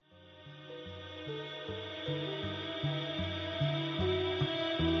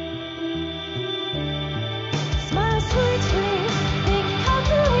Smile sweetly, think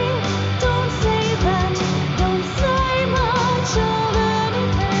happily, don't say that, don't say much of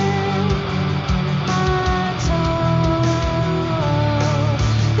anything at all.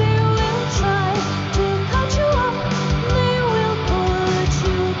 They will try to cut you up, they will put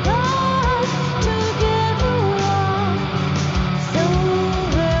you back together wrong, so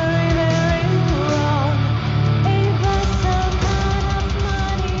very, very wrong. Ain't that some kind of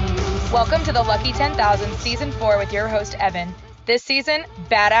money you Welcome to the Lucky 10,000 Season 4 with your host, Evan. This season,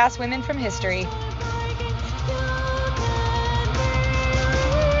 Badass Women from History.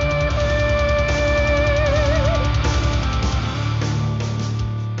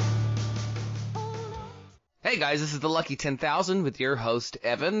 Hey guys, this is the Lucky 10,000 with your host,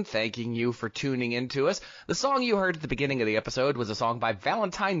 Evan, thanking you for tuning in to us. The song you heard at the beginning of the episode was a song by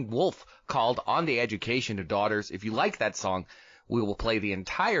Valentine Wolf called On the Education of Daughters. If you like that song, we will play the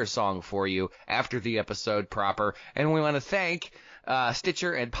entire song for you after the episode proper. And we want to thank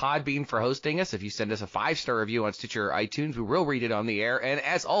Stitcher and Podbean for hosting us. If you send us a 5-star review on Stitcher or iTunes, we will read it on the air. And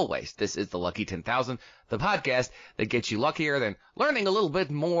as always, this is the Lucky 10,000, the podcast that gets you luckier than learning a little bit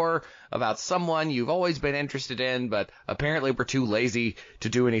more about someone you've always been interested in, but apparently were too lazy to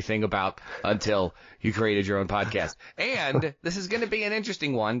do anything about until you created your own podcast. And this is going to be an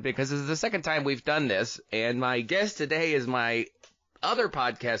interesting one because this is the second time we've done this. And my guest today is my other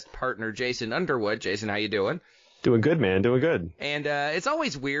podcast partner, Jason Underwood. Jason, how you doing? Doing good, man. Doing good. And it's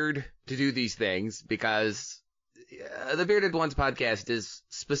always weird to do these things because the Bearded Ones podcast is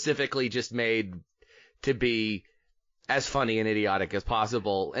specifically just made to be as funny and idiotic as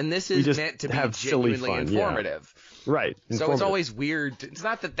possible. And this is meant to be genuinely informative. Yeah. Right. So it's always weird. It's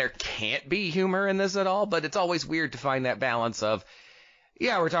not that there can't be humor in this at all, but it's always weird to find that balance of,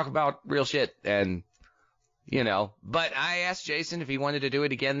 yeah, we're talking about real shit and, you know, but I asked Jason if he wanted to do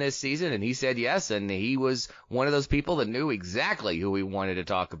it again this season, and he said yes, and he was one of those people that knew exactly who we wanted to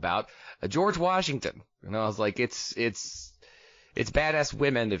talk about, George Washington. And I was like, it's badass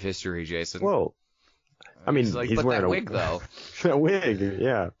women of history, Jason. Whoa. I mean, like, he's but wearing that wig, though. That wig,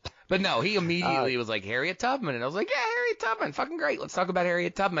 yeah. But no, he immediately was like, Harriet Tubman. And I was like, yeah, Harriet Tubman. Fucking great. Let's talk about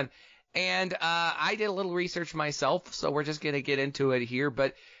Harriet Tubman. And I did a little research myself, so we're just going to get into it here.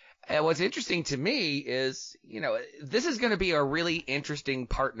 But what's interesting to me is, you know, this is going to be a really interesting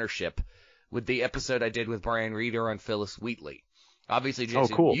partnership with the episode I did with Brian Reeder on Phyllis Wheatley. Obviously,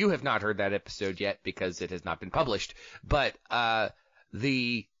 Jason, cool. You have not heard that episode yet because it has not been published. But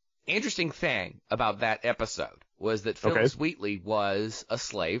the interesting thing about that episode was that Phyllis Wheatley was a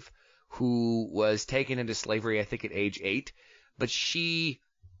slave who was taken into slavery, I think, at age 8. But she,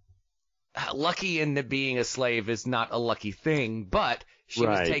 lucky in being a slave is not a lucky thing, but she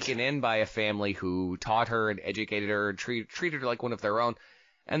was taken in by a family who taught her and educated her and treated her like one of their own.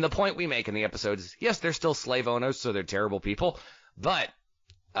 And the point we make in the episode is, yes, they're still slave owners, so they're terrible people, but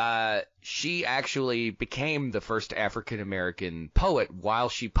she actually became the first African-American poet while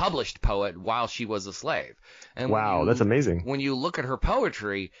she published while she was a slave. And wow, that's amazing. When you look at her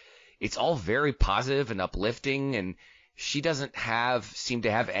poetry, it's all very positive and uplifting, and she doesn't seem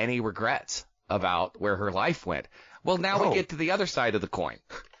to have any regrets about where her life went. Well, now we get to the other side of the coin.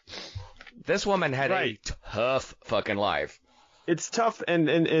 This woman had a tough fucking life. It's tough,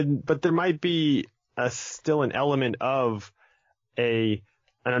 but there might be still an element of an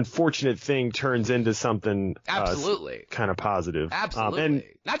unfortunate thing turns into something absolutely kind of positive. Absolutely.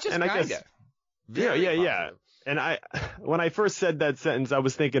 Not just kind of. Yeah. And when I first said that sentence, I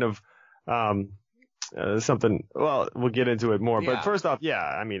was thinking of something. Well, we'll get into it more. Yeah. But first off,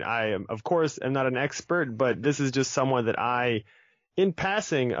 I mean, I am, of course, am not an expert, but this is just someone that in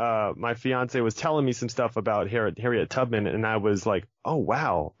passing, my fiance was telling me some stuff about Harriet Tubman, and I was like, oh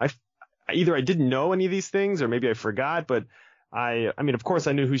wow, either I didn't know any of these things, or maybe I forgot. But I mean, of course,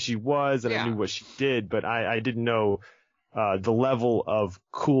 I knew who she was, and I knew what she did, but I didn't know the level of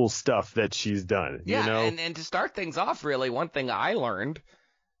cool stuff that she's done. Yeah, you know? and to start things off, really, one thing I learned.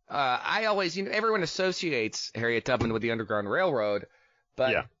 I always, everyone associates Harriet Tubman with the Underground Railroad,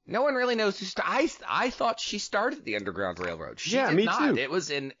 but no one really knows who I thought she started the Underground Railroad. She did me not. too. It was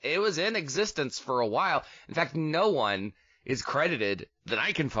in existence for a while. In fact, no one is credited that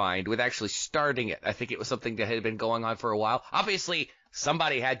I can find with actually starting it. I think it was something that had been going on for a while. Obviously,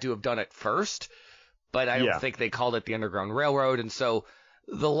 somebody had to have done it first, but I don't think they called it the Underground Railroad, and so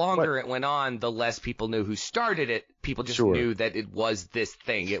the longer it went on, the less people knew who started it. People just knew that it was this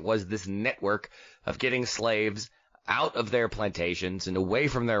thing. It was this network of getting slaves out of their plantations and away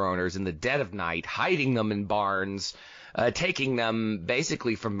from their owners in the dead of night, hiding them in barns, taking them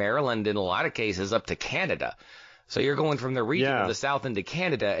basically from Maryland in a lot of cases up to Canada. So you're going from the region of the South into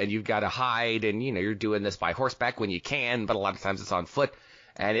Canada, and you've got to hide, and you're doing this by horseback when you can, but a lot of times it's on foot,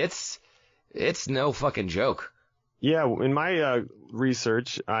 and it's no fucking joke. Yeah, in my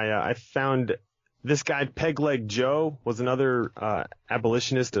research, I found this guy Pegleg Joe was another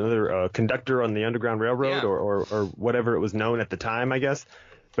abolitionist, another conductor on the Underground Railroad, or whatever it was known at the time, I guess.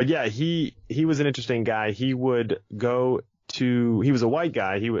 But yeah, he was an interesting guy. He was a white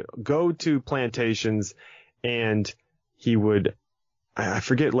guy. He would go to plantations, and he would, I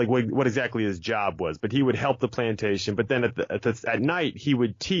forget like what exactly his job was, but he would help the plantation. But then at night he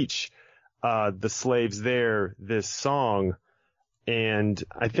would teach the slaves there this song, and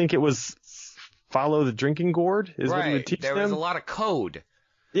I think it was "Follow the Drinking Gourd" is what he would teach them. There was a lot of code.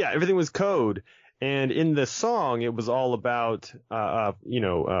 Yeah, everything was code. And in the song, it was all about, walking,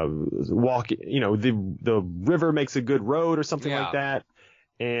 the river makes a good road or something like that.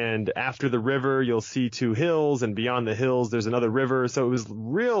 And after the river, you'll see two hills, and beyond the hills, there's another river. So it was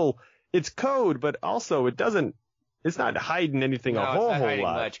it's code, but also it's not hiding anything a whole lot.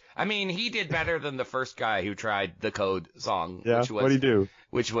 Much. I mean, he did better than the first guy who tried the code song. Yeah, what'd he do?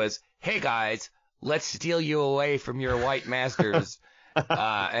 Which was, "Hey guys, let's steal you away from your white masters."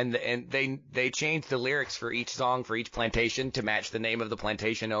 And they changed the lyrics for each song for each plantation to match the name of the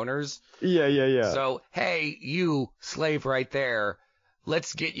plantation owners. Yeah. So, hey, you slave right there,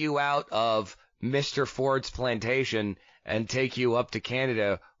 let's get you out of Mr. Ford's plantation and take you up to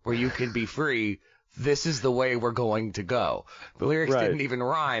Canada where you can be free. This is the way we're going to go. The lyrics didn't even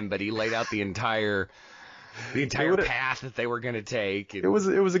rhyme, but he laid out the entire path that they were going to take. It was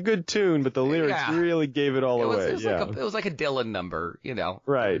a good tune, but the lyrics really gave it all away. It was like a Dylan number,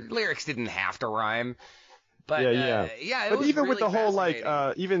 Right. The lyrics didn't have to rhyme. But But even with the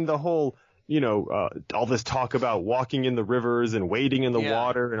whole even the whole all this talk about walking in the rivers and wading in the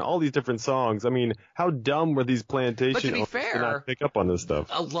water and all these different songs. I mean, how dumb were these plantation owners to not pick up on this stuff?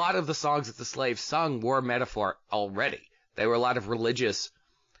 A lot of the songs that the slaves sung were metaphor already. They were a lot of religious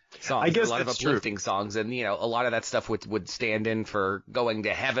songs. I guess a lot of uplifting songs, and a lot of that stuff would stand in for going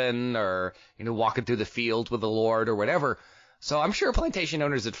to heaven or walking through the fields with the Lord or whatever. So I'm sure plantation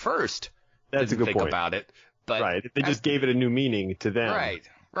owners at first didn't think about it, but they just gave it a new meaning to them.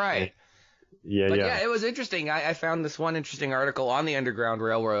 Right. Yeah, it was interesting. I found this one interesting article on the Underground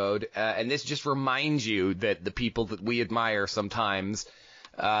Railroad, and this just reminds you that the people that we admire sometimes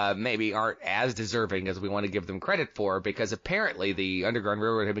maybe aren't as deserving as we want to give them credit for, because apparently the Underground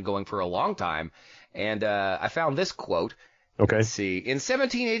Railroad had been going for a long time. And I found this quote. Okay. Let's see. In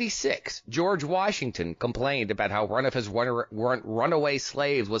 1786, George Washington complained about how one of his runaway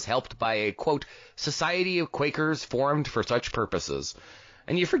slaves was helped by a, quote, society of Quakers formed for such purposes.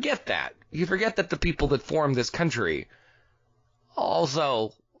 And you forget that. You forget that the people that formed this country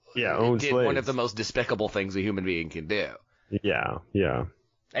also owned did slaves. One of the most despicable things a human being can do. Yeah.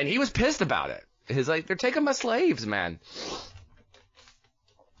 And he was pissed about it. He's like, they're taking my slaves, man.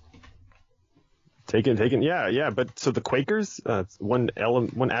 Taken. Yeah. But so the Quakers, one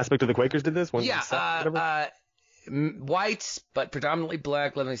aspect of the Quakers did this? Whites, but predominantly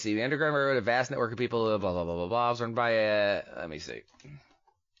black. Let me see. The Underground Railroad, a vast network of people, blah, blah, blah, blah, blah, was run by let me see.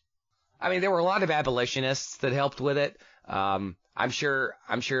 I mean, there were a lot of abolitionists that helped with it. I'm sure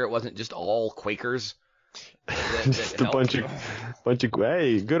it wasn't just all Quakers. Just a bunch of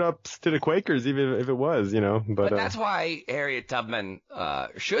hey, good ups to the Quakers, even if it was, But that's why Harriet Tubman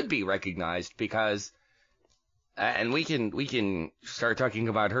should be recognized, because, and we can start talking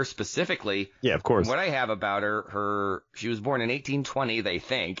about her specifically. Yeah, of course. What I have about she was born in 1820, they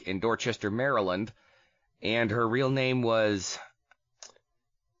think, in Dorchester, Maryland, and her real name was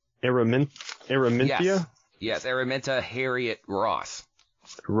Araminta? Yes, Araminta Harriet Ross.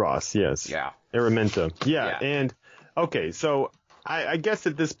 Ross, yes. Yeah. Araminta. Yeah. And okay, so I guess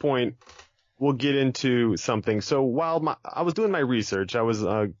at this point we'll get into something. So while I was doing my research, I was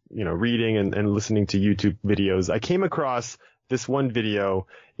reading and listening to YouTube videos. I came across this one video.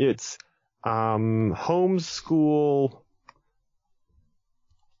 It's homeschool.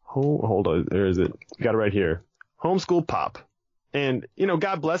 Hold on, there is it. Got it right here. Homeschool Pop. And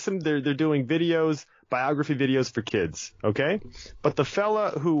God bless them. They're doing videos, biography videos for kids, okay? But the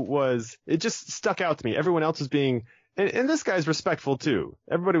fella it just stuck out to me. Everyone else was being, and this guy's respectful too.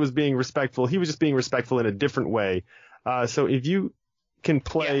 Everybody was being respectful. He was just being respectful in a different way. So if you can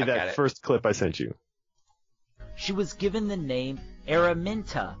play that first clip I sent you. She was given the name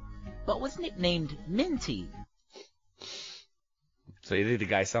Araminta, but was nicknamed Minty. So you think the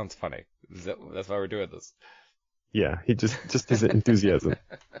guy sounds funny. That's why we're doing this. Yeah, he just his enthusiasm.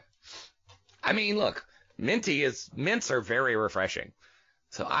 I mean, look, Mints are very refreshing.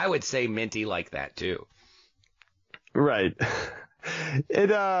 So I would say Minty like that too. Right.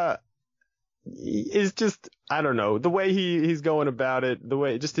 It is just, I don't know, the way he's going about it, the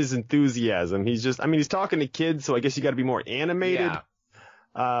way, just his enthusiasm. He's talking to kids, so I guess you got to be more animated.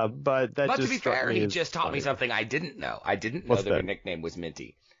 Yeah. But to be fair, he just taught me something I didn't know. I didn't know that her nickname was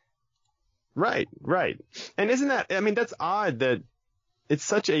Minty. Right. And isn't that, that's odd that it's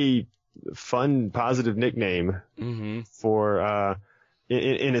such a fun, positive nickname for,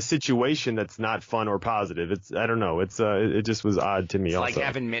 in a situation that's not fun or positive. I don't know. It just was odd to me. It's also like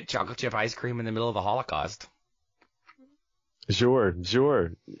having mint chocolate chip ice cream in the middle of the Holocaust. Sure.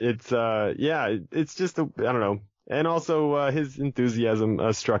 It's it's just I don't know. And also his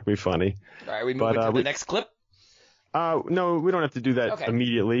enthusiasm struck me funny. All right, we move to the next clip. No, we don't have to do that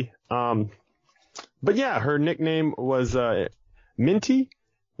immediately. But yeah, her nickname was Minty.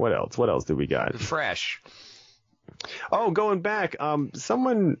 What else did we got? Fresh. Oh, going back,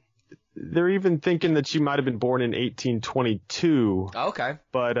 they're even thinking that she might have been born in 1822. Okay.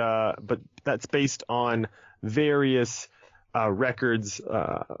 But that's based on various records,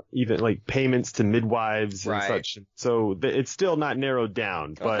 even like payments to midwives and such. So it's still not narrowed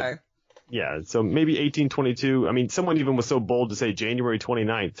down. But yeah, so maybe 1822. Someone even was so bold to say January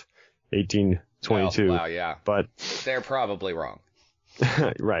 29th, 1822. Wow, yeah. But they're probably wrong.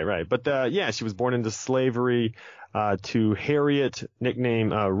 Right. But she was born into slavery to Harriet,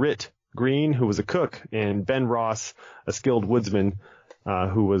 nicknamed Rit Green, who was a cook, and Ben Ross, a skilled woodsman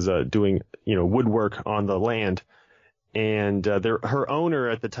who was doing woodwork on the land. And her owner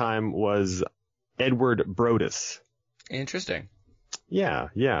at the time was Edward Brodess. Interesting.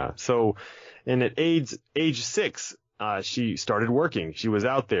 Yeah. So, and at age 6, she started working. She was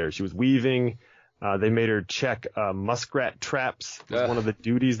out there. She was weaving. They made her check muskrat traps. It was one of the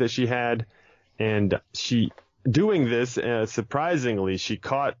duties that she had. And doing this, surprisingly, she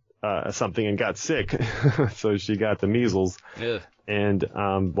caught something and got sick. So she got the measles. Ugh. And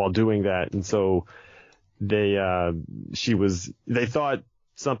while doing that, and so they thought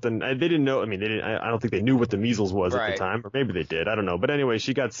something. They didn't know. I don't think they knew what the measles was at the time, or maybe they did. I don't know. But anyway,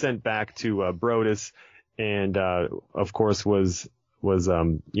 she got sent back to Brodess, and of course was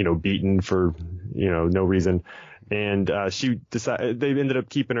beaten for no reason. And she decided they ended up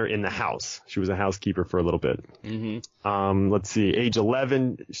keeping her in the house. She was a housekeeper for a little bit. Let's see, age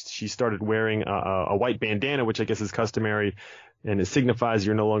 11, she started wearing a white bandana, which I guess is customary, and it signifies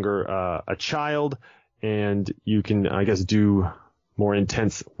you're no longer a child, and you can, I guess, do more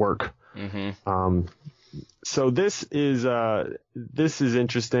intense work. So this is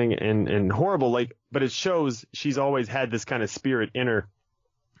interesting and horrible, but it shows she's always had this kind of spirit in her.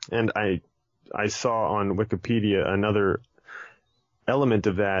 And I saw on Wikipedia another element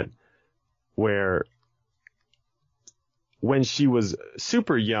of that, where when she was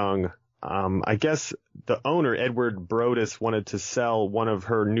super young, I guess the owner, Edward Brodess, wanted to sell one of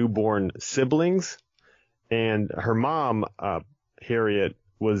her newborn siblings, and her mom, Harriet,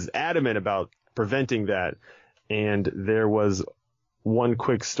 was adamant about preventing that. And there was one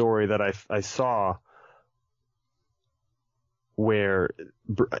quick story that I saw where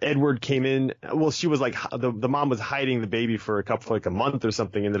Edward came in. Well, she was like, the mom was hiding the baby for a month or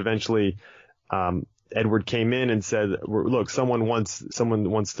something. And then eventually, Edward came in and said, look, someone wants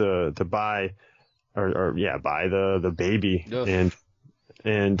to buy buy the baby. Ugh.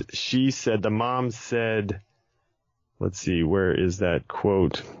 And she said, the mom said, let's see, where is that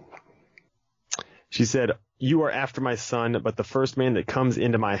quote? She said, "You are after my son, but the first man that comes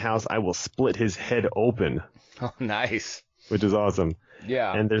into my house, I will split his head open." Oh, nice. Which is awesome.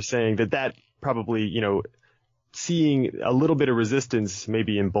 Yeah. And they're saying that probably, seeing a little bit of resistance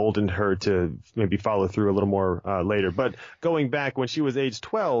maybe emboldened her to maybe follow through a little more later. But going back, when she was age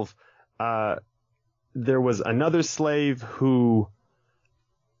 12, there was another slave who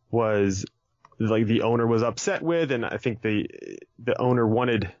was the owner was upset with, and I think the owner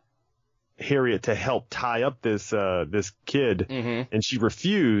wanted Harriet to help tie up this kid, and she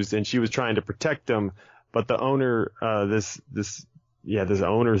refused, and she was trying to protect him, but the owner, this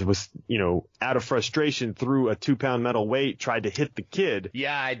owner was, out of frustration, threw a 2-pound metal weight, tried to hit the kid.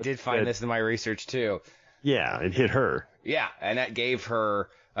 Yeah, I did find this in my research too. Yeah, it hit her. Yeah, and that gave her,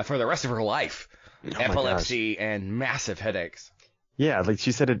 for the rest of her life, epilepsy and massive headaches. Yeah,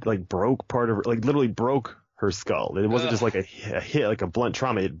 she said it broke part of her, literally broke her skull. It wasn't just a hit, like a blunt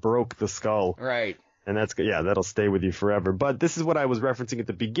trauma. It broke the skull. Right. And that'll stay with you forever. But this is what I was referencing at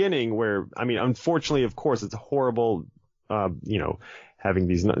the beginning, where, unfortunately, of course, it's horrible, having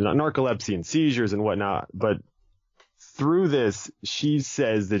these narcolepsy and seizures and whatnot. But through this, she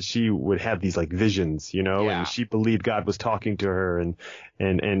says that she would have these like visions, and she believed God was talking to her, and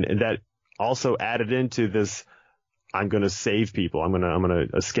that also added into this. I'm going to save people. I'm going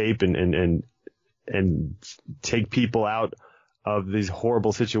to escape and take people out of these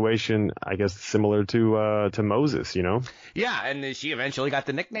horrible situation, I guess similar to Moses, Yeah, and she eventually got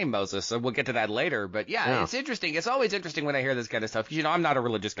the nickname Moses, so we'll get to that later. But yeah, it's interesting. It's always interesting when I hear this kind of stuff. I'm not a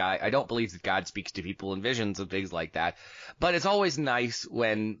religious guy. I don't believe that God speaks to people in visions and things like that. But it's always nice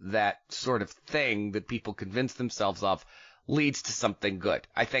when that sort of thing that people convince themselves of leads to something good.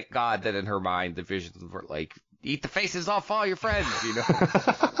 I thank God that in her mind the visions were like, eat the faces off all your friends,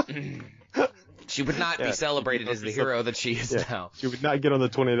 She would not be celebrated as the hero that she is now. She would not get on the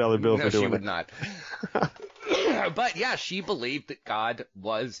 $20 bill for doing it. No, she would not. But yeah, she believed that God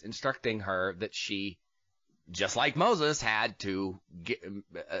was instructing her that she, just like Moses, had to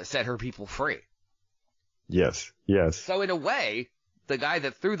set her people free. Yes. So in a way, the guy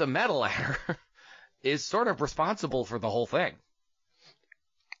that threw the medal at her is sort of responsible for the whole thing.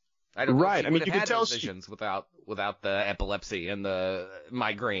 I don't know if she would have had those visions without the epilepsy and the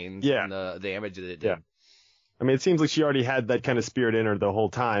migraines and the damage that it did. Yeah. I mean, it seems like she already had that kind of spirit in her the whole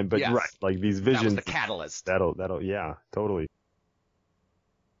time, but like these visions. That was the catalyst. That'll, yeah, totally.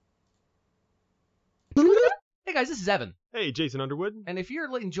 Hey guys, this is Evan. Hey, Jason Underwood. And if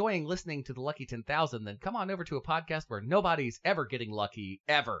you're enjoying listening to the Lucky 10,000, then come on over to a podcast where nobody's ever getting lucky,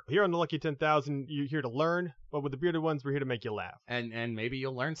 ever. Here on the Lucky 10,000, you're here to learn, but with the Bearded Ones, we're here to make you laugh. And maybe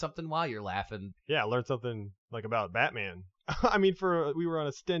you'll learn something while you're laughing. Yeah, learn something like about Batman. I mean, we were on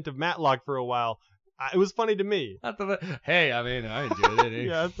a stint of Matlock for a while. It was funny to me. Hey, I mean, I enjoyed it.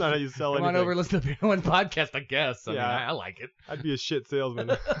 Yeah, that's not how you sell anything. Come on over, listen to the Bearded One podcast, I guess. I mean, I like it. I'd be a shit salesman.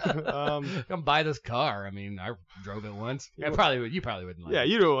 Come buy this car. I mean, I drove it once. You probably wouldn't like it. Yeah,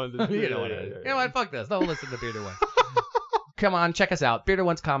 you don't want to. You know what? You know what? Fuck this. Don't listen to Bearded One. Come on, check us out. Bearded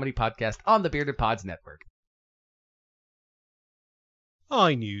One's comedy podcast on the Bearded Pods Network.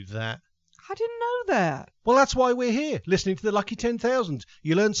 I knew that. I didn't know that. Well, that's why we're here, listening to the Lucky 10,000.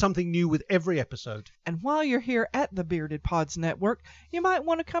 You learn something new with every episode. And while you're here at the Bearded Pods Network, you might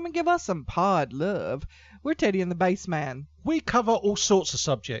want to come and give us some pod love. We're Teddy and the Bassman. We cover all sorts of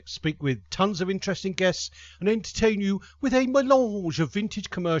subjects, speak with tons of interesting guests, and entertain you with a melange of vintage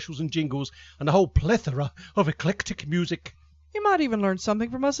commercials and jingles and a whole plethora of eclectic music. You might even learn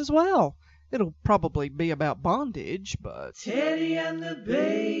something from us as well. It'll probably be about bondage, but... Teddy and the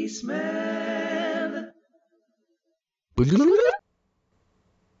Bassman.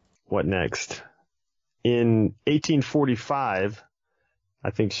 What next? In 1845, I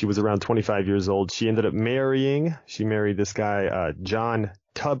think she was around 25 years old. She ended up marrying. She married this guy, John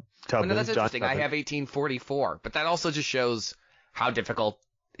Tubman. Well, no, that's interesting. I have 1844, but that also just shows how difficult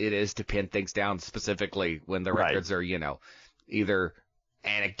it is to pin things down specifically when the records are, either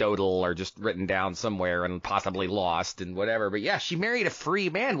anecdotal or just written down somewhere and possibly lost and whatever. But yeah, she married a free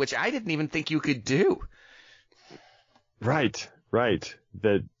man, which I didn't even think you could do. Right.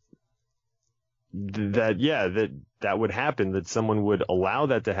 That would happen, that someone would allow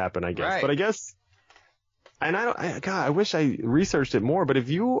that to happen, I guess. Right. But I guess, and I wish I researched it more, but if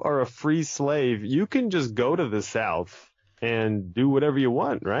you are a free slave, you can just go to the South and do whatever you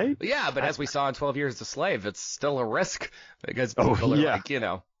want, right? Yeah, but as we saw in 12 Years a Slave, it's still a risk because people are like,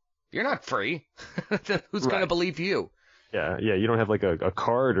 you're not free. Who's going to believe you? Yeah, you don't have like a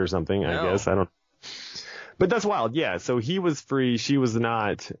card or something, I guess. I don't. But that's wild. Yeah, so he was free, she was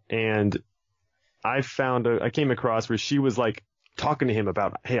not, and I came across where she was like talking to him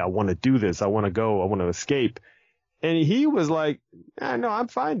about, hey, I want to do this, I want to go, I want to escape. And he was like, no, I'm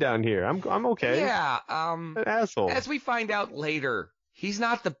fine down here. I'm okay. Yeah. An asshole. As we find out later, he's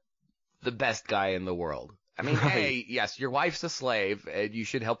not the best guy in the world. I mean, hey, yes, your wife's a slave, and you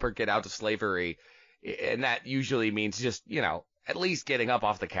should help her get out of slavery. And that usually means just, at least getting up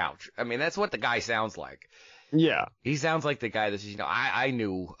off the couch. I mean, that's what the guy sounds like. Yeah. He sounds like the guy that, I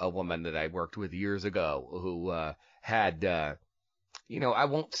knew a woman that I worked with years ago who had, I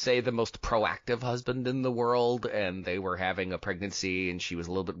won't say the most proactive husband in the world, and they were having a pregnancy, and she was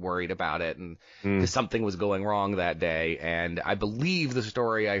a little bit worried about it, and something was going wrong that day. And I believe the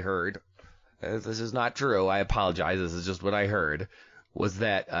story I heard, this is not true, I apologize, this is just what I heard, was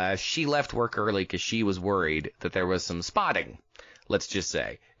that she left work early because she was worried that there was some spotting, let's just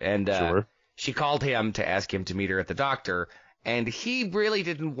say. And she called him to ask him to meet her at the doctor, and he really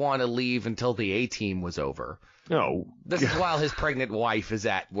didn't want to leave until the A-team was over. No. This is while his pregnant wife is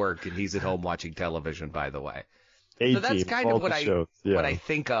at work and he's at home watching television, by the way. A-team, so that's kind of what what I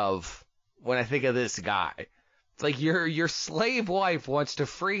think of when I think of this guy. It's like your slave wife wants to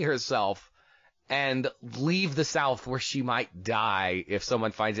free herself, and leave the South where she might die if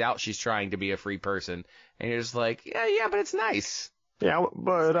someone finds out she's trying to be a free person. And you're just like, yeah, but it's nice. Yeah,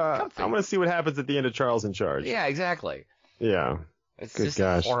 but I want to see what happens at the end of Charles in Charge. Yeah, exactly. Yeah. It's Good just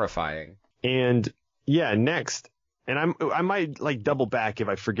gosh. horrifying. And yeah, next, and I might like double back if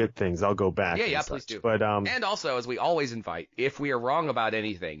I forget things. I'll go back. Yeah, and please such. do. But and also, as we always invite, if we are wrong about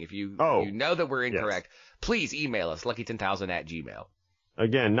anything, if you know that we're incorrect, please email us lucky10000@gmail.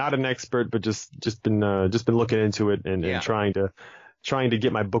 Again, not an expert, but just been looking into it and trying to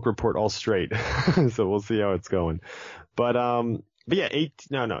get my book report all straight. So we'll see how it's going. But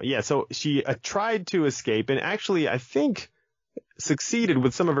yeah, so she tried to escape and actually I think succeeded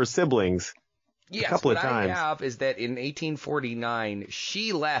with some of her siblings. Yes, a couple of times. What I have is that in 1849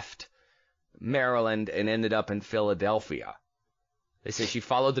 she left Maryland and ended up in Philadelphia. They say she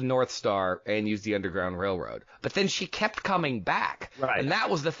followed the North Star and used the Underground Railroad. But then she kept coming back. Right. And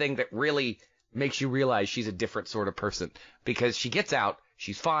that was the thing that really makes you realize she's a different sort of person. Because she gets out,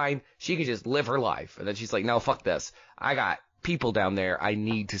 she's fine, she can just live her life. And then she's like, no, fuck this. I got people down there I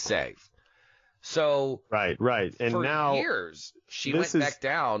need to save. So right. And for now years, she went back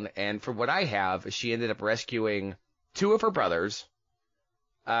down, and from what I have, she ended up rescuing 2 of her brothers,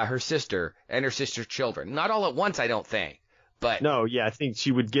 her sister, and her sister's children. Not all at once, I don't think. But no, yeah, I think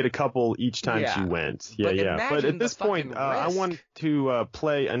she would get a couple each time she went. Yeah. But at this point, I want to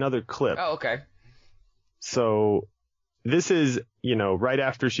play another clip. Oh, okay. So this is, right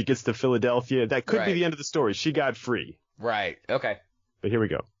after she gets to Philadelphia. That could be the end of the story. She got free. Right. Okay. But here we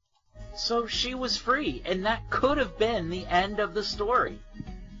go. So she was free, and that could have been the end of the story.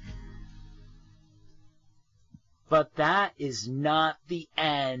 But that is not the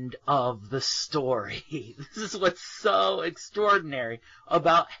end of the story. This is what's so extraordinary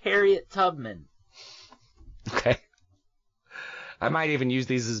about Harriet Tubman. Okay. I might even use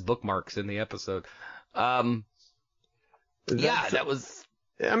these as bookmarks in the episode. That was...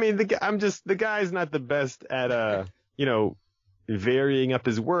 I mean, the guy's not the best at, varying up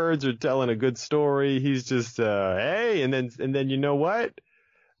his words or telling a good story. He's just, hey, and then you know what?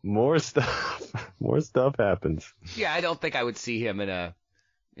 More stuff happens. Yeah, I don't think I would see him in a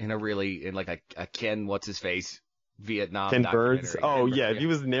Ken, what's his face, Vietnam Ken documentary. Burns. Oh yeah, if he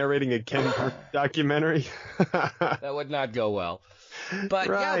was narrating a Ken Burns documentary, that would not go well. But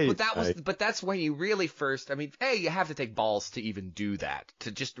right, but that's when you really first. I mean, you have to take balls to even do that,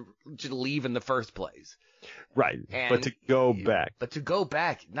 to just leave in the first place. Right, but to go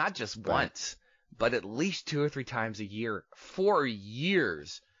back, not just once, but at least 2 or 3 times a year for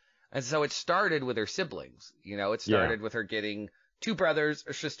years. And so it started with her siblings. It started with her getting 2 brothers,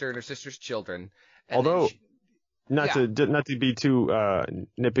 her sister, and her sister's children. And although, not to be too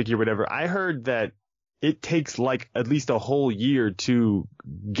nitpicky or whatever, I heard that it takes like at least a whole year to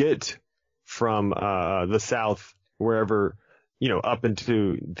get from the South, wherever, up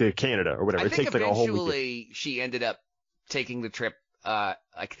into the Canada or whatever. I it think takes like a whole week. eventually she ended up taking the trip, I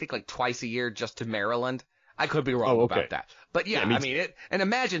think like twice a year just to Maryland. I could be wrong about that. But and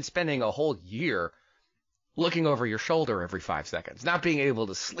imagine spending a whole year looking over your shoulder every 5 seconds, not being able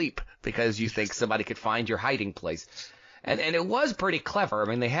to sleep because you think somebody could find your hiding place. And it was pretty clever. I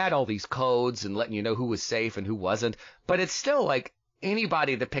mean, they had all these codes and letting you know who was safe and who wasn't, but it's still like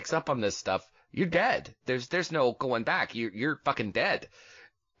anybody that picks up on this stuff, you're dead. There's no going back. You're fucking dead.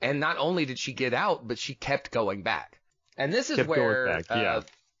 And not only did she get out, but she kept going back. And this is where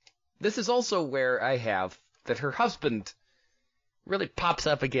this is also where I have that her husband really pops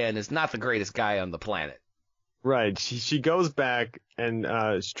up again as not the greatest guy on the planet. Right. She goes back and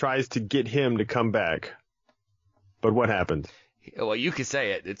she tries to get him to come back. But what happened? Well, you can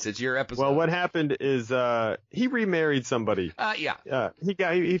say it. It's your episode. Well, what happened is he remarried somebody.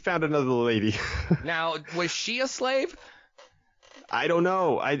 He found another lady. Now, was she a slave? I don't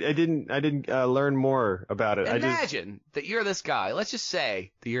know. I didn't learn more about it. Imagine that you're this guy. Let's just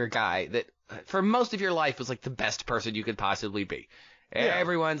say that you're a guy that for most of your life was like the best person you could possibly be. Yeah.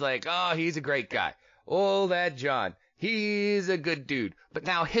 Everyone's like, oh, he's a great guy. Oh, that John. He's a good dude. But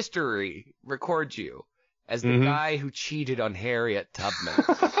now history records you as the guy who cheated on Harriet Tubman.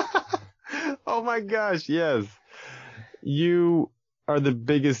 Oh my gosh, yes. You are the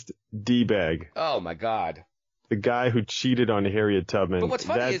biggest D-bag. Oh my God. The guy who cheated on Harriet Tubman. But what's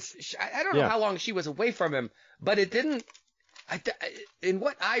funny is, I don't know how long she was away from him, but it didn't, in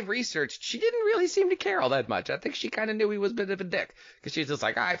what I researched, she didn't really seem to care all that much. I think she kind of knew he was a bit of a dick. Because she's just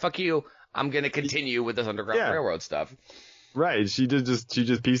like, all right, fuck you. I'm going to continue with this Underground Railroad stuff. Right. She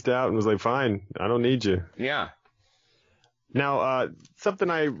just pieced out and was like, fine, I don't need you. Yeah. Now, something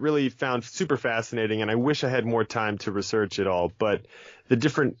I really found super fascinating, and I wish I had more time to research it all, but the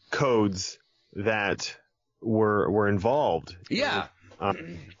different codes that were involved. Yeah.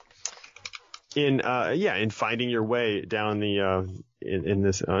 In finding your way down the in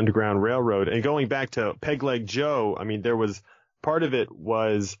this Underground Railroad. And going back to Peg Leg Joe, I mean, there was part of it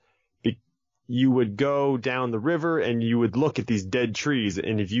was you would go down the river and you would look at these dead trees,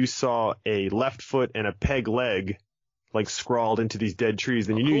 and if you saw a left foot and a peg leg like scrawled into these dead trees,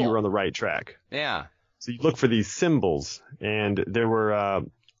 then you knew you were on the right track. Yeah. So you look for these symbols, and there were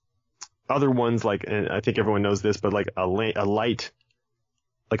other ones like, and I think everyone knows this, but like a light,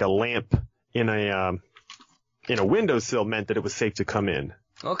 like a lamp in a windowsill meant that it was safe to come in.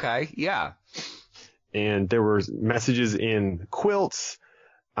 Okay. Yeah. And there were messages in quilts.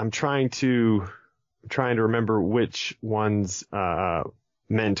 I'm trying to remember which ones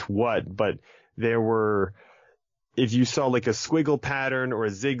meant what, but there were, if you saw like a squiggle pattern or a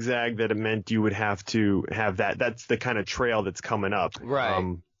zigzag, that it meant you would have to have that. That's the kind of trail that's coming up.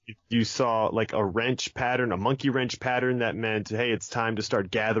 Right. If you saw like a wrench pattern, a monkey wrench pattern, that meant, hey, it's time to start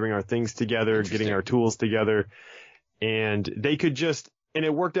gathering our things together, getting our tools together. And they could just, and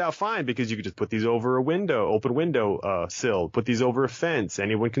it worked out fine because you could just put these over a window, open window sill, put these over a fence.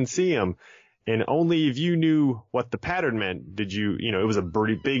 Anyone can see them. And only if you knew what the pattern meant did you, it was a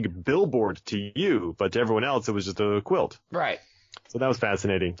pretty big billboard to you, but to everyone else, it was just a quilt. Right. So that was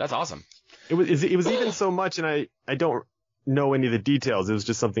fascinating. That's awesome. It was even so much, and I don't know any of the details. It was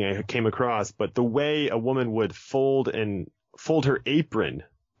just something I came across, but the way a woman would fold her apron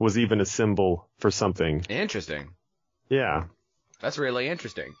was even a symbol for something. Interesting. Yeah. That's really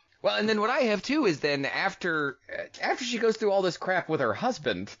interesting. Well, and then what I have too is then after she goes through all this crap with her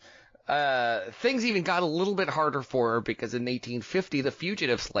husband, things even got a little bit harder for her because in 1850 the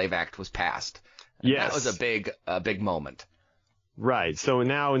Fugitive Slave Act was passed. And yes. That was a big moment. Right. So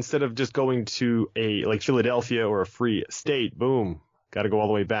now instead of just going to like Philadelphia or a free state, boom, got to go all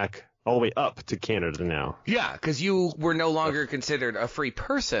the way up to Canada now. Yeah, because you were no longer considered a free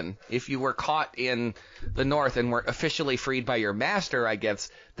person if you were caught in the North and weren't officially freed by your master, I guess,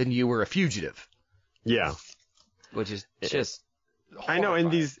 then you were a fugitive. Yeah. Which is just I know,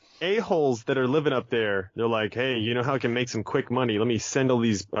 and these a-holes that are living up there, they're like, hey, you know how I can make some quick money? Let me send all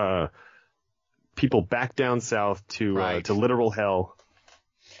these people back down south to literal hell.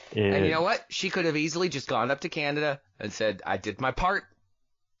 And you know what? She could have easily just gone up to Canada and said, I did my part.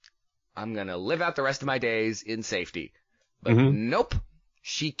 I'm going to live out the rest of my days in safety. But nope,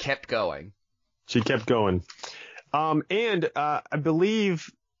 she kept going. And I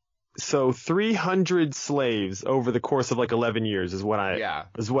believe, so 300 slaves over the course of like 11 years is what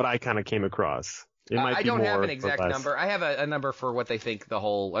I kind of came across. It might I be don't more have an or exact less. number. I have a number for what they think the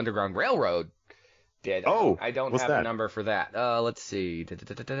whole Underground Railroad did. Oh, I don't what's have that? a number for that. Let's see. Got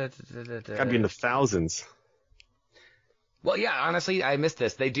to be in the thousands. Well, yeah, honestly, I missed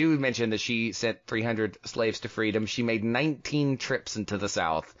this. They do mention that she sent 300 slaves to freedom. She made 19 trips into the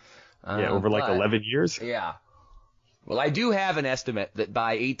South. Over 11 years? Yeah. Well, I do have an estimate that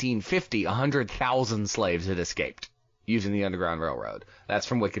by 1850, 100,000 slaves had escaped using the Underground Railroad. That's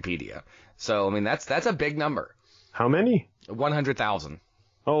from Wikipedia. So, I mean, that's a big number. How many? 100,000.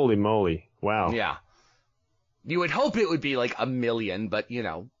 Holy moly. Wow. Yeah. You would hope it would be like 1 million, but,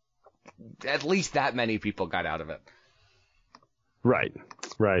 at least that many people got out of it. Right.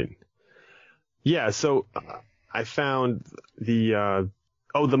 Yeah, so I found the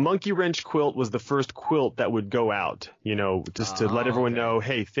monkey wrench quilt was the first quilt that would go out, just to let everyone know,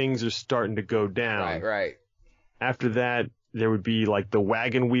 hey, things are starting to go down. Right. After that, there would be like the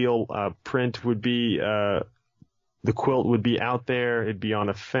wagon wheel print would be, the quilt would be out there. It'd be on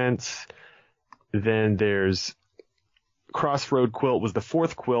a fence. Then there's Crossroad quilt was the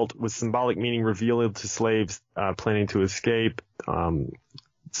fourth quilt with symbolic meaning revealed to slaves planning to escape.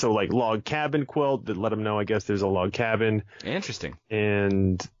 So like log cabin quilt that let them know, I guess, there's a log cabin. Interesting.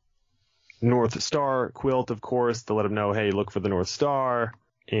 And North Star quilt, of course, to let them know, hey, look for the North Star.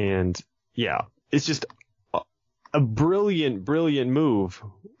 And yeah, it's just a brilliant move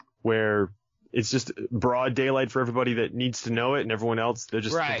where it's just broad daylight for everybody that needs to know it, and everyone else, they're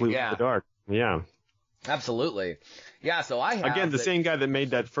just completely in the dark. Yeah. Absolutely. Yeah, so I have... Again, the same guy that made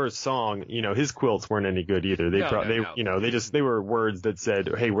that first song, his quilts weren't any good either. They were words that said,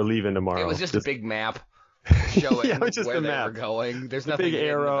 hey, we're leaving tomorrow. It was just a big map showing where they were going. There's nothing big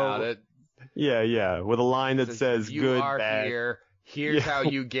arrow about it. Yeah, with a line that says you good, are bad. Here. Here's how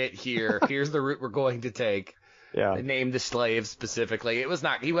you get here. Here's the route we're going to take. Yeah. They named the slaves specifically.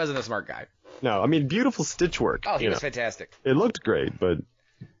 He wasn't a smart guy. No, I mean, beautiful stitch work. Oh, he was fantastic. It looked great, but...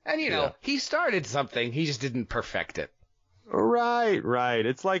 And, he started something. He just didn't perfect it. Right.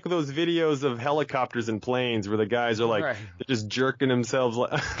 It's like those videos of helicopters and planes where the guys are like, Right. they're just jerking themselves.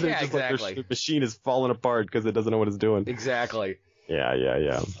 They're Yeah, just like exactly. their machine is falling apart because it doesn't know what it's doing. Exactly.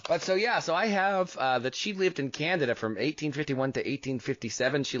 Yeah. But so I have that she lived in Canada from 1851 to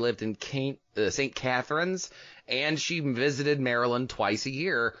 1857. She lived in St. Catharines, and she visited Maryland twice a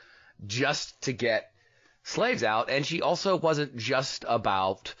year just to get slaves out. And she also wasn't just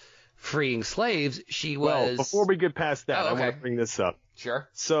about freeing slaves. She was. Well, before we get past that, I okay. want to bring this up. Sure.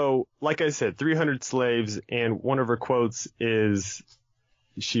 So, like I said, 300 slaves, and one of her quotes is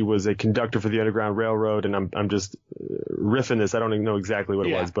she was a conductor for the Underground Railroad, and I'm just riffing this. I don't even know exactly what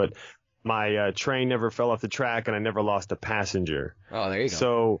it was, but my train never fell off the track, and I never lost a passenger. Oh, there you go.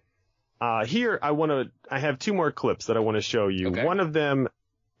 So here I have two more clips that I want to show you. Okay. One of them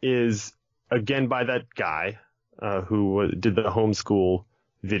is again by that guy who did the homeschool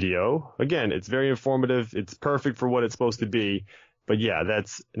video. Again, it's very informative. It's perfect for what it's supposed to be. But yeah,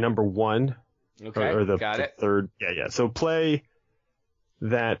 that's number one. Okay. Or the Got it. third. Yeah. So play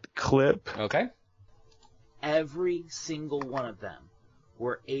that clip. Okay. Every single one of them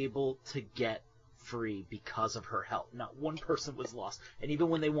were able to get free because of her help. Not one person was lost. And even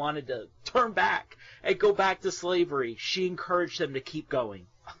when they wanted to turn back and go back to slavery, she encouraged them to keep going.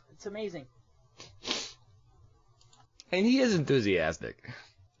 It's amazing. And he is enthusiastic.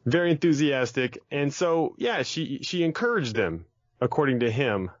 Very enthusiastic. And so, yeah, she encouraged them, according to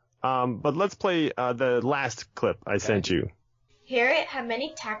him. But let's play the last clip I sent you. Harriet had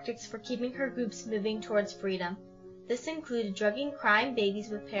many tactics for keeping her groups moving towards freedom. This included drugging crying babies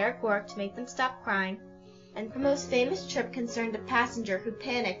with paregoric to make them stop crying, and her most famous trip concerned a passenger who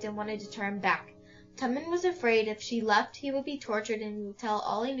panicked and wanted to turn back. Tubman was afraid if she left he would be tortured and would tell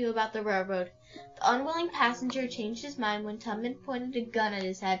all he knew about the railroad. The unwilling passenger changed his mind when Tubman pointed a gun at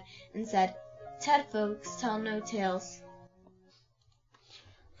his head and said, "Ted folks tell no tales."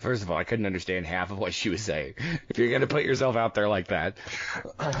 First of all, I couldn't understand half of what she was saying. If you're going to put yourself out there like that.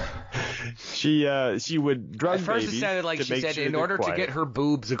 She would drug At first babies it sounded like to she make said sure in they're order to quiet. get her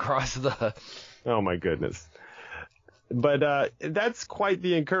boobs across the... Oh, my goodness. But that's quite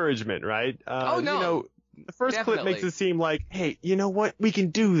the encouragement, right? Oh, no. You know, the first clip Definitely. makes it seem like, hey, you know what? We can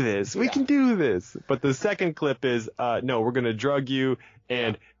do this. We can do this. But the second clip is, no, we're going to drug you.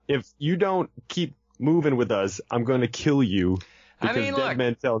 And if you don't keep moving with us, I'm going to kill you. Because dead look,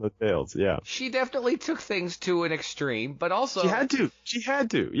 men tell no tales. Yeah. she definitely took things to an extreme, but also... She had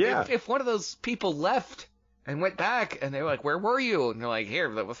to. Yeah. If one of those people left and went back and they were like, where were you? And they're like,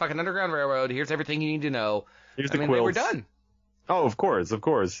 here, the fucking Underground Railroad, here's everything you need to know. Here's I the mean, quilts. they were done. Oh, of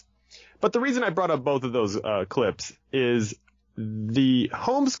course. But the reason I brought up both of those clips is the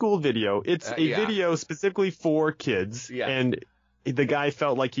homeschool video. It's a video specifically for kids, and the guy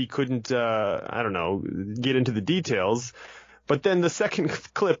felt like he couldn't, get into the details. But then the second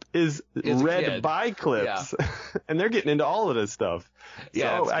clip is read by clips, and they're getting into all of this stuff.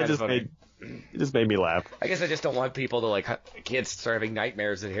 Yeah, so it just made me laugh. I guess I just don't want people to kids start having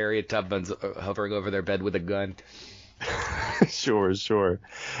nightmares that Harriet Tubman's hovering over their bed with a gun. Sure.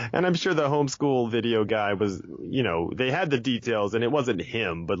 And I'm sure the homeschool video guy was, they had the details, and it wasn't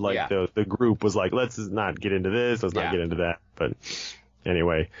him, but the group was like, let's not get into this, let's not get into that. But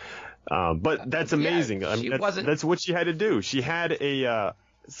anyway, but that's amazing. I mean, that's what she had to do. She had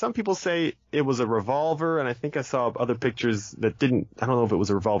some people say it was a revolver, and I think I saw other pictures that didn't, I don't know if it was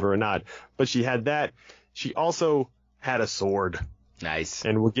a revolver or not, but she had that. She also had a sword. Nice.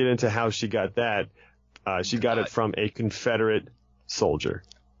 And we'll get into how she got that. She got it from a Confederate soldier.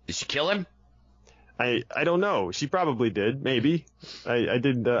 Did she kill him? I don't know. She probably did. Maybe. I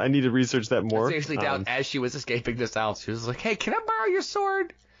did. I need to research that more. I seriously doubt as she was escaping this house, she was like, "Hey, can I borrow your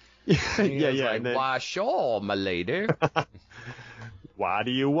sword?" Yeah. Like, why, sure, my lady. Why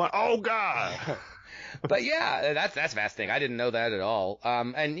do you want? Oh God. But yeah, that's fascinating. I didn't know that at all.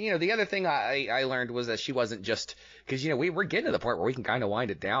 And the other thing I learned was that she wasn't just because we're getting to the point where we can kind of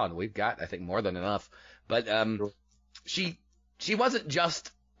wind it down. We've got, I think, more than enough. But she wasn't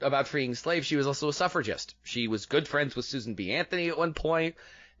just about freeing slaves. She was also a suffragist. She was good friends with Susan B. Anthony at one point,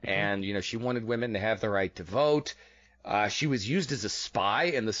 and she wanted women to have the right to vote. She was used as a spy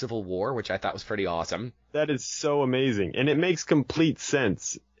in the Civil War, which I thought was pretty awesome. That is so amazing, and it makes complete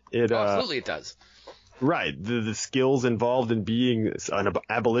sense. Absolutely, it does. Right. The skills involved in being an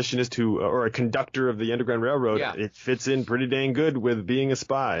abolitionist or a conductor of the Underground Railroad, it fits in pretty dang good with being a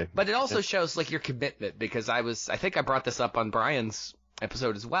spy. But it also shows your commitment, because I think I brought this up on Brian's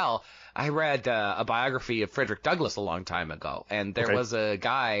episode as well. I read a biography of Frederick Douglass a long time ago, and there was a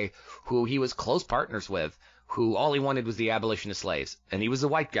guy who he was close partners with who all he wanted was the abolition of slaves, and he was a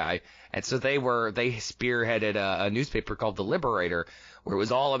white guy, and so they spearheaded a newspaper called The Liberator, where it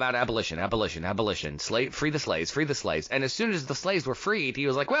was all about abolition, free the slaves, and as soon as the slaves were freed, he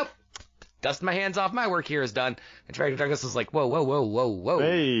was like, well, dust my hands off, my work here is done. And Frederick Douglass was like, whoa,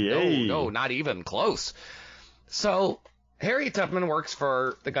 no, not even close. So Harriet Tubman works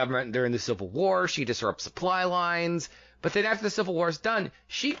for the government during the Civil War. She disrupts supply lines. But then after the Civil War is done,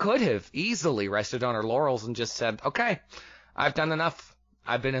 she could have easily rested on her laurels and just said, okay, I've done enough.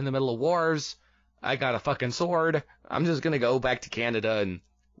 I've been in the middle of wars. I got a fucking sword. I'm just going to go back to Canada and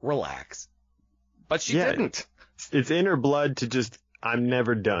relax. But she didn't. It's in her blood to just, I'm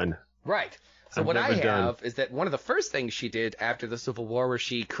never done. Right. So what I have is that one of the first things she did after the Civil War was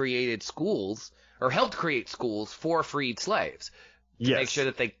she created schools, or helped create schools for freed slaves to make sure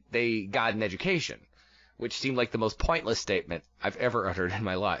that they got an education, which seemed like the most pointless statement I've ever uttered in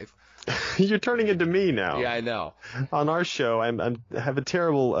my life. You're turning into me now. Yeah, I know. On our show, I have a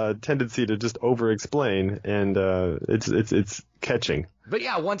terrible tendency to just over-explain, and it's catching. But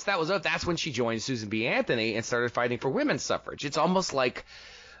yeah, once that was up, that's when she joined Susan B. Anthony and started fighting for women's suffrage. It's almost like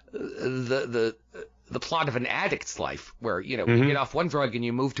the plot of an addict's life, where you get off one drug and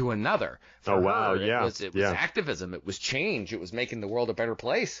you move to another. For her, it was activism, it was change, it was making the world a better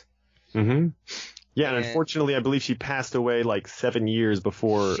place. Mm-hmm. Yeah, and unfortunately, I believe she passed away like 7 years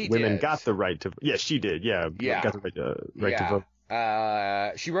before women got the right to. Yeah, she did. Yeah, got the right to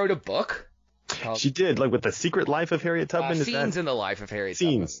vote. She wrote a book. She did, like with The Secret Life of Harriet Tubman. Scenes in the Life of Harriet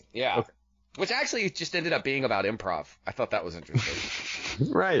Tubman. Yeah. Okay. Which actually just ended up being about improv. I thought that was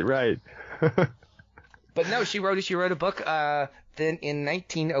interesting. Right. But no, she wrote a book. Then in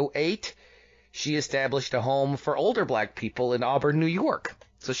 1908, she established a home for older black people in Auburn, New York.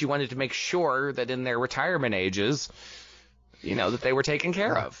 So she wanted to make sure that in their retirement ages, that they were taken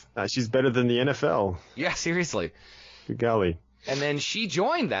care of. She's better than the NFL. Yeah, seriously. Good golly. And then she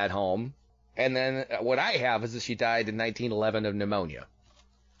joined that home. And then what I have is that she died in 1911 of pneumonia.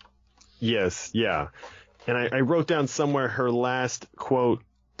 Yes, yeah. And I wrote down somewhere her last quote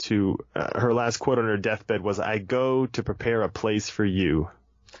on her deathbed was, "I go to prepare a place for you."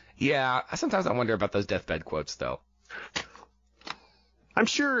 Yeah, sometimes I wonder about those deathbed quotes, though. I'm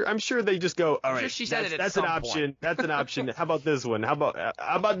sure they just go, all right, she said that's an option. Point. That's an option. How about this one? How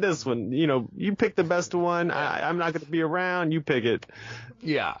about this one? You pick the best one. Yeah. I'm not going to be around. You pick it.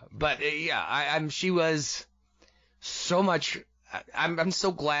 Yeah, but she was so much. I'm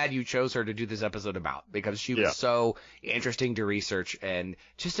so glad you chose her to do this episode about, because she was so interesting to research and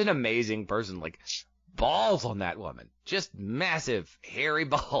just an amazing person. Like, balls on that woman. Just massive, hairy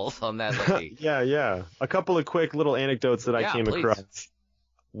balls on that lady. Yeah. A couple of quick little anecdotes that I came across.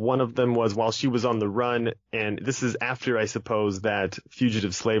 One of them was while she was on the run, and this is after, I suppose, that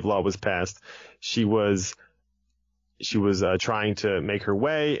fugitive slave law was passed. She was trying to make her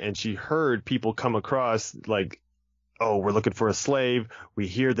way, and she heard people come across like, "Oh, we're looking for a slave. We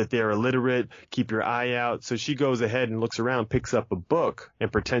hear that they're illiterate. Keep your eye out." So she goes ahead and looks around, picks up a book,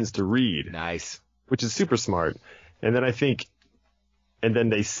 and pretends to read. Nice. Which is super smart. And then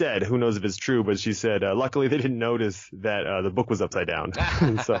they said, who knows if it's true, but she said, luckily they didn't notice that the book was upside down.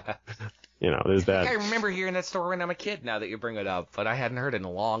 So, there's that. I remember hearing that story when I'm a kid, now that you bring it up, but I hadn't heard it in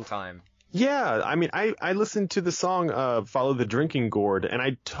a long time. Yeah, I mean, I listened to the song Follow the Drinking Gourd, and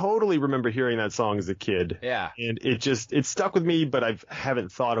I totally remember hearing that song as a kid. Yeah. And it stuck with me, but I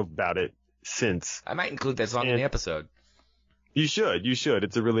haven't thought about it since. I might include that song in the episode. You should.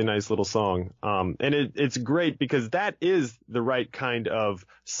 It's a really nice little song. And it's great because that is the right kind of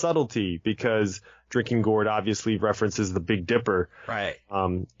subtlety, because Drinking Gourd obviously references the Big Dipper. Right.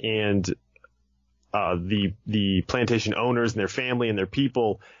 And the plantation owners and their family and their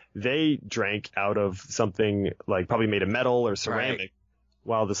people, they drank out of something like probably made of metal or ceramic,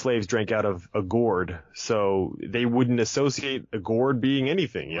 while the slaves drank out of a gourd. So they wouldn't associate a gourd being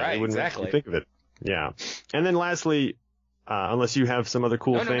anything. Right, they wouldn't exactly. think of it. Yeah. And then lastly, unless you have some other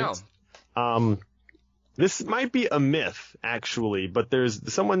cool things. No. This might be a myth, actually, but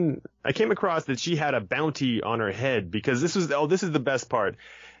there's someone I came across that she had a bounty on her head, because this is the best part.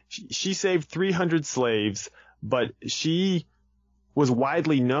 She saved 300 slaves, but she was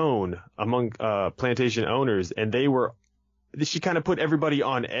widely known among plantation owners, and she kind of put everybody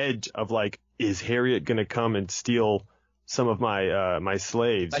on edge of like, is Harriet going to come and steal some of my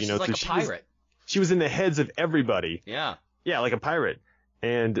slaves? She's like a pirate. She was in the heads of everybody. Yeah. Yeah, like a pirate.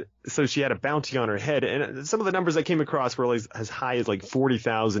 And so she had a bounty on her head. And some of the numbers I came across were as high as like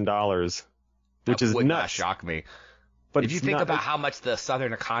 $40,000, which is nuts. Would not shock me. But if you think about how much the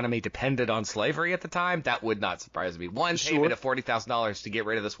Southern economy depended on slavery at the time, that would not surprise me. One payment of $40,000 to get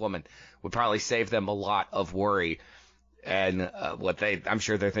rid of this woman would probably save them a lot of worry. And I'm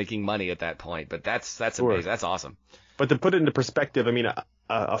sure they're thinking money at that point. But that's amazing. That's awesome. But to put it into perspective, I mean,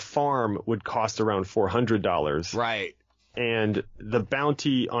 a farm would cost around $400. Right. And the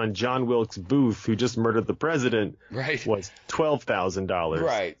bounty on John Wilkes Booth, who just murdered the president, was $12,000.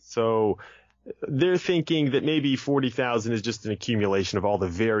 Right. So they're thinking that maybe $40,000 is just an accumulation of all the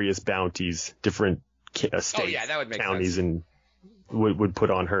various bounties, different states, that would make counties, sense. and would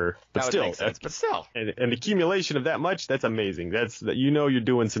put on her. But that still, would make sense. But still, an accumulation of that much, that's amazing. That's you're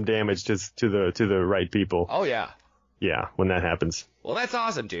doing some damage to the right people. Oh yeah. Yeah, when that happens. Well, that's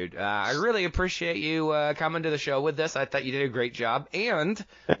awesome, dude. I really appreciate you coming to the show with this. I thought you did a great job. And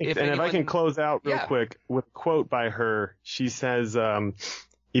if I can close out real quick with a quote by her, she says,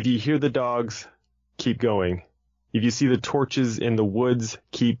 if you hear the dogs, keep going. If you see the torches in the woods,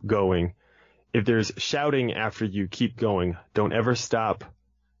 keep going. If there's shouting after you, keep going. Don't ever stop.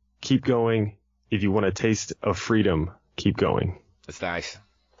 Keep going. If you want a taste of freedom, keep going. That's nice.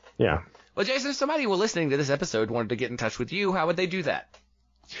 Yeah. Well, Jason, if somebody were listening to this episode wanted to get in touch with you, how would they do that?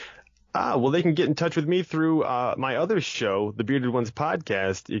 Well, they can get in touch with me through my other show, the Bearded Ones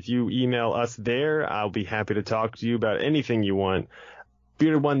Podcast. If you email us there, I'll be happy to talk to you about anything you want.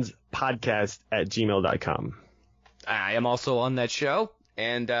 beardedonespodcast@gmail.com. I am also on that show,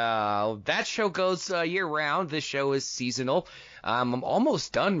 and that show goes year-round. This show is seasonal. I'm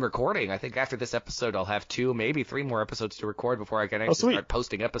almost done recording. I think after this episode, I'll have 2, maybe 3 more episodes to record before I can actually start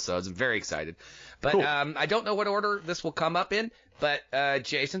posting episodes. I'm very excited. But cool. I don't know what order this will come up in. But,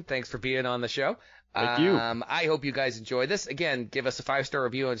 Jason, thanks for being on the show. Thank you. I hope you guys enjoy this. Again, give us a 5-star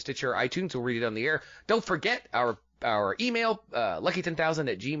review on Stitcher or iTunes. We'll read it on the air. Don't forget our email,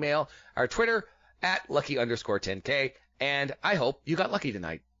 lucky10000@gmail, our Twitter, @lucky_10K. And I hope you got lucky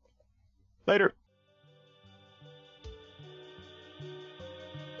tonight. Later.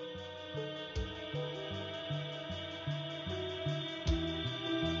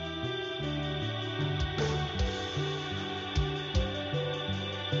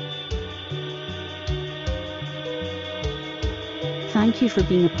 Thank you for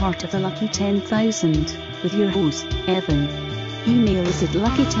being a part of the Lucky 10,000 with your host, Evan. Email us at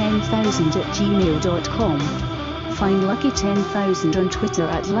lucky10000@gmail.com. Find Lucky 10,000 on Twitter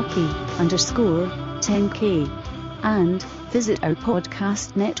 @lucky_10K. And visit our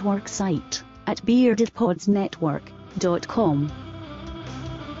podcast network site at beardedpodsnetwork.com.